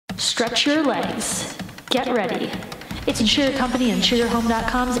Stretch your legs. Get ready. It's Insure Your Company and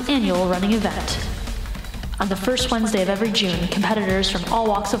InsureYourHome.com's annual running event. On the first Wednesday of every June, competitors from all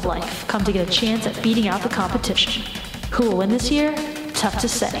walks of life come to get a chance at beating out the competition. Who will win this year? Tough to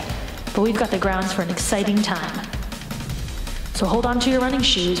say, but we've got the grounds for an exciting time. So hold on to your running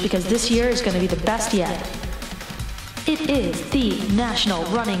shoes because this year is going to be the best yet. It is the National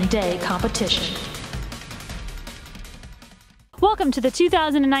Running Day competition. Welcome to the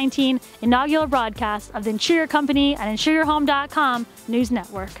 2019 inaugural broadcast of the Insure Your Company and InsureYourHome.com News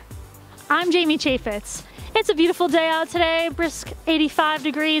Network. I'm Jamie Chaffetz. It's a beautiful day out today, brisk 85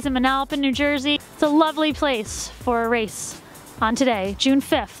 degrees in Manalapan, New Jersey. It's a lovely place for a race on today, June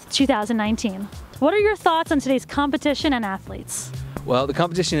 5th, 2019. What are your thoughts on today's competition and athletes? Well, the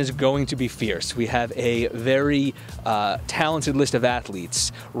competition is going to be fierce. We have a very talented list of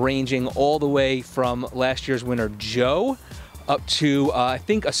athletes, ranging all the way from last year's winner, Joe, up to, I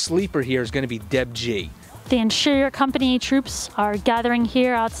think a sleeper here is going to be Deb G. The Insure Your Company troops are gathering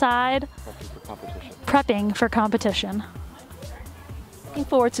here outside, prepping for competition. Looking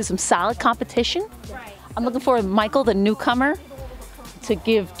forward to some solid competition. I'm looking forward to Michael, the newcomer, to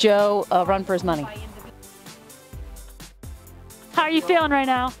give Joe a run for his money. How are you feeling right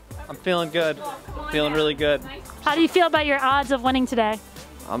now? I'm feeling good. Feeling really good. How do you feel about your odds of winning today?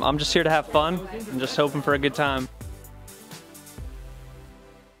 I'm just here to have fun. I'm just hoping for a good time.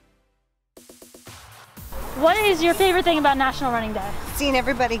 What is your favorite thing about National Running Day? Seeing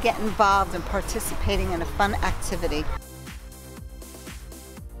everybody get involved and participating in a fun activity.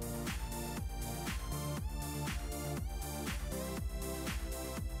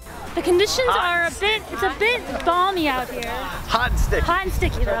 The conditions are it's a bit balmy out here. Hot and sticky. Hot and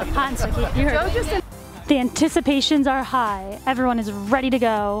sticky though, hot and sticky. You heard. The anticipations are high. Everyone is ready to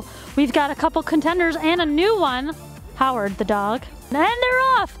go. We've got a couple contenders and a new one, Howard the dog. And they're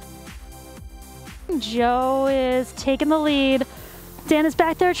off. Joe is taking the lead. Dan is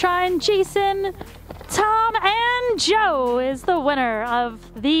back there trying. Jason, Tom, and Joe is the winner of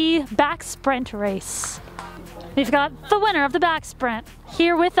the back sprint race. We've got the winner of the back sprint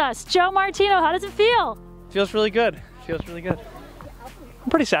here with us, Joe Martino. How does it feel? Feels really good. Feels really good. I'm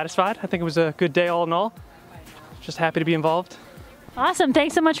pretty satisfied. I think it was a good day all in all. Just happy to be involved. Awesome.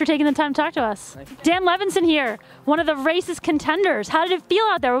 Thanks so much for taking the time to talk to us. Dan Levinson here, one of the race's contenders. How did it feel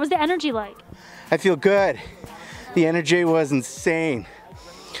out there? What was the energy like? I feel good. The energy was insane.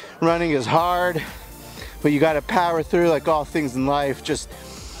 Running is hard, but you got to power through like all things in life. Just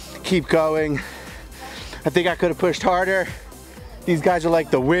keep going. I think I could have pushed harder. These guys are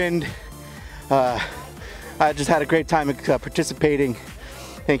like the wind. I just had a great time participating.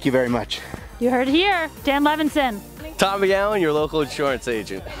 Thank you very much. You heard it here, Dan Levinson. Tommy Allen, your local insurance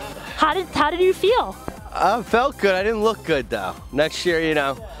agent. How did you feel? I felt good. I didn't look good though. Next year, you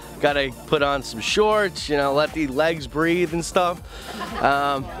know, gotta put on some shorts, you know, let the legs breathe and stuff.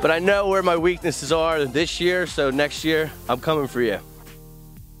 But I know where my weaknesses are this year, so next year, I'm coming for you.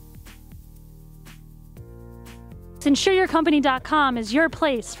 InsureYourCompany.com is your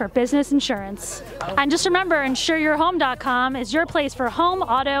place for business insurance. And just remember, InsureYourHome.com is your place for home,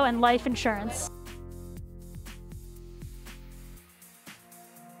 auto, and life insurance.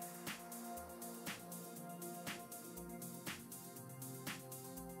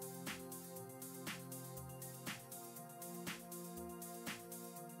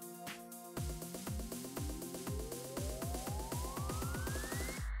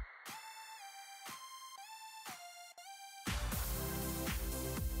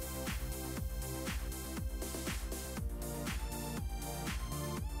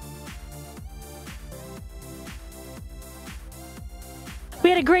 We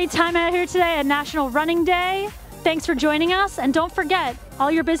had a great time out here today at National Running Day. Thanks for joining us, and don't forget,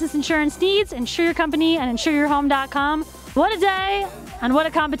 all your business insurance needs, Insure Your Company and InsureYourHome.com. What a day, and what a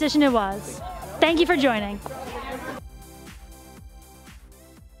competition it was. Thank you for joining.